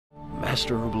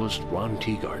Master herbalist Ron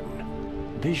Teeguarden,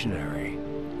 visionary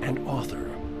and author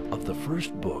of the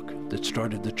first book that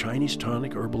started the Chinese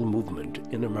tonic herbal movement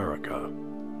in America.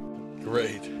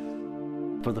 Great.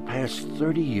 For the past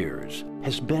 30 years,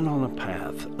 has been on a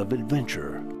path of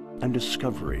adventure and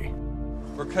discovery.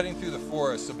 We're cutting through the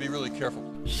forest, so be really careful.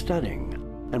 Studying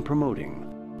and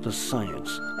promoting the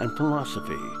science and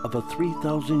philosophy of a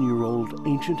 3,000-year-old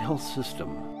ancient health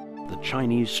system, the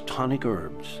Chinese tonic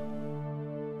herbs.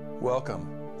 Welcome.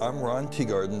 I'm Ron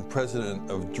Teeguarden, president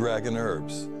of Dragon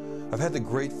Herbs. I've had the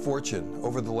great fortune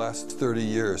over the last 30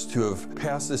 years to have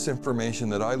passed this information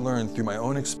that I learned through my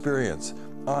own experience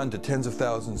on to tens of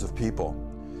thousands of people.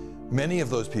 Many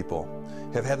of those people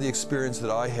have had the experience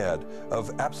that I had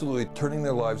of absolutely turning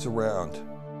their lives around.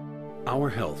 Our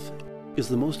health is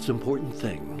the most important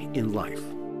thing in life.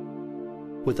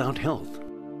 Without health,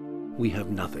 we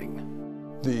have nothing.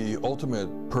 The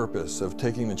ultimate purpose of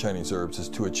taking the Chinese herbs is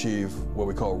to achieve what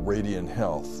we call radiant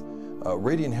health.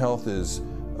 Radiant health is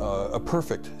a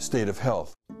perfect state of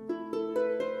health.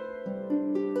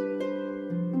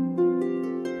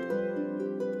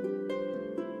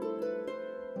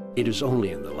 It is only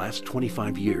in the last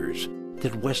 25 years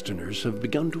that Westerners have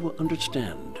begun to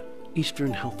understand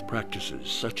Eastern health practices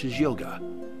such as yoga,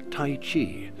 Tai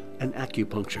Chi, and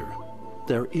acupuncture.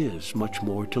 There is much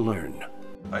more to learn.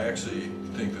 I actually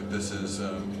think that this is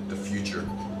the future.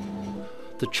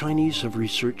 The Chinese have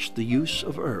researched the use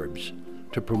of herbs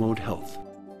to promote health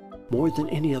more than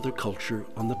any other culture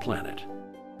on the planet.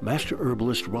 Master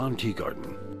herbalist Ron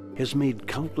Teeguarden has made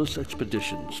countless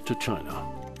expeditions to China.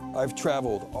 I've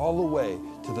traveled all the way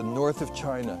to the north of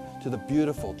China, to the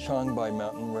beautiful Changbai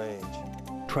mountain range.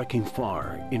 Trekking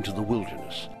far into the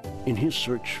wilderness in his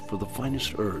search for the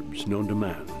finest herbs known to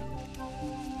man.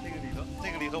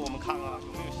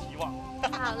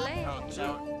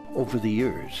 Over the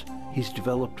years, he's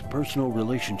developed personal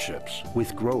relationships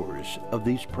with growers of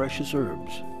these precious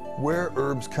herbs. Where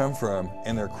herbs come from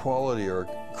and their quality are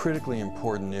critically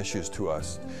important issues to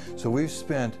us. So we've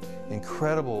spent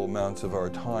incredible amounts of our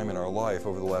time in our life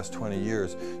over the last 20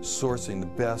 years sourcing the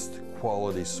best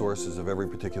quality sources of every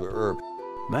particular herb.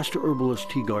 Master herbalist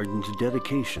Teeguarden's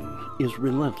dedication is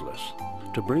relentless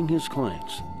to bring his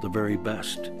clients the very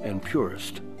best and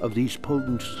purest of these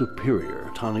potent, superior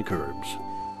tonic herbs.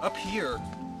 Up here,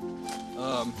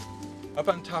 up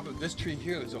on top of this tree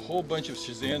here, there's a whole bunch of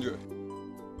schizandra.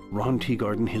 Ron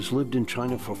Teeguarden has lived in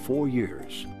China for 4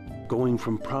 years, going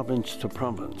from province to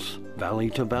province, valley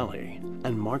to valley,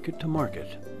 and market to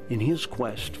market, in his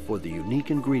quest for the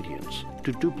unique ingredients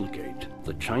to duplicate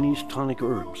the Chinese tonic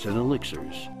herbs and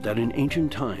elixirs that in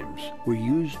ancient times were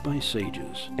used by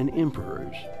sages and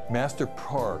emperors. Master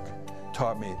Park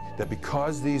taught me that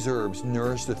because these herbs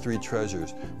nourish the three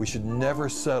treasures, we should never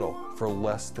settle for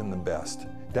less than the best.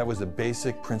 That was a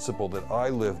basic principle that I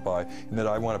live by and that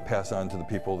I want to pass on to the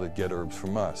people that get herbs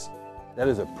from us. That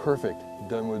is a perfect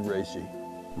Dunwood reishi.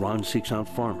 Ron seeks out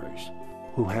farmers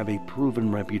who have a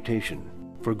proven reputation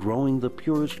for growing the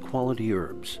purest quality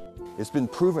herbs. It's been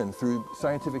proven through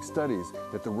scientific studies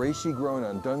that the reishi grown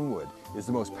on Dunwood is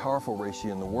the most powerful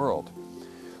reishi in the world.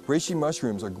 Reishi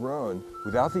mushrooms are grown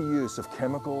without the use of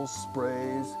chemicals,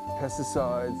 sprays,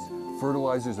 pesticides,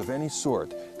 fertilizers of any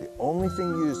sort. The only thing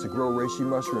used to grow reishi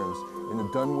mushrooms in the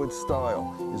Dunwood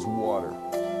style is water.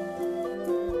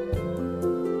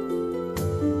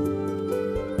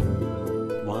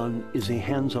 Ron is a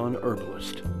hands-on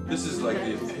herbalist. This is like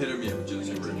the epitome of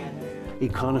gingerbread. A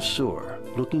connoisseur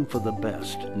looking for the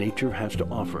best nature has to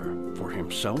offer for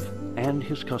himself and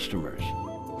his customers.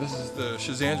 This is the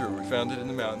schizandra. We found it in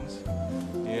the mountains,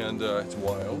 and it's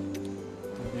wild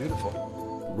and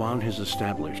beautiful. Ron has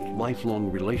established lifelong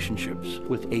relationships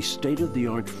with a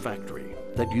state-of-the-art factory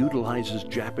that utilizes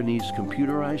Japanese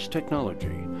computerized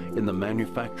technology in the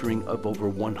manufacturing of over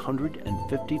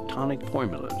 150 tonic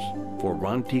formulas for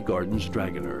Ron Teeguarden's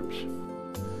Dragon Herbs.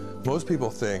 Most people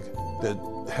think that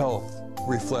health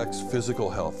reflects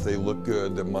physical health. They look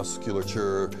good, their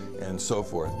musculature, and so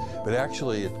forth. But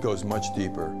actually, it goes much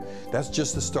deeper. That's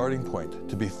just the starting point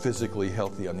to be physically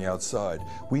healthy on the outside.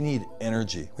 We need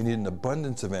energy. We need an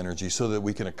abundance of energy so that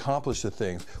we can accomplish the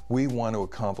things we want to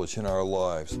accomplish in our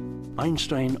lives.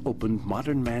 Einstein opened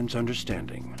modern man's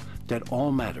understanding that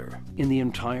all matter in the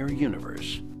entire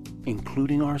universe,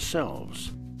 including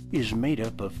ourselves, is made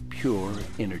up of pure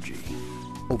energy.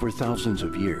 Over thousands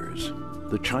of years,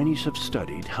 the Chinese have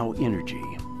studied how energy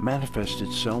manifests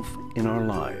itself in our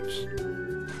lives.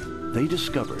 They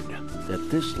discovered that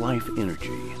this life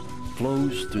energy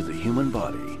flows through the human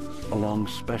body along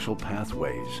special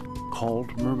pathways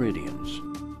called meridians.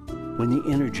 When the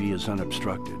energy is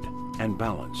unobstructed and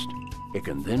balanced, It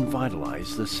can then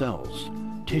vitalize the cells,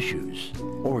 tissues,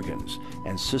 organs,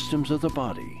 and systems of the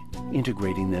body,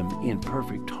 integrating them in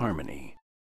perfect harmony.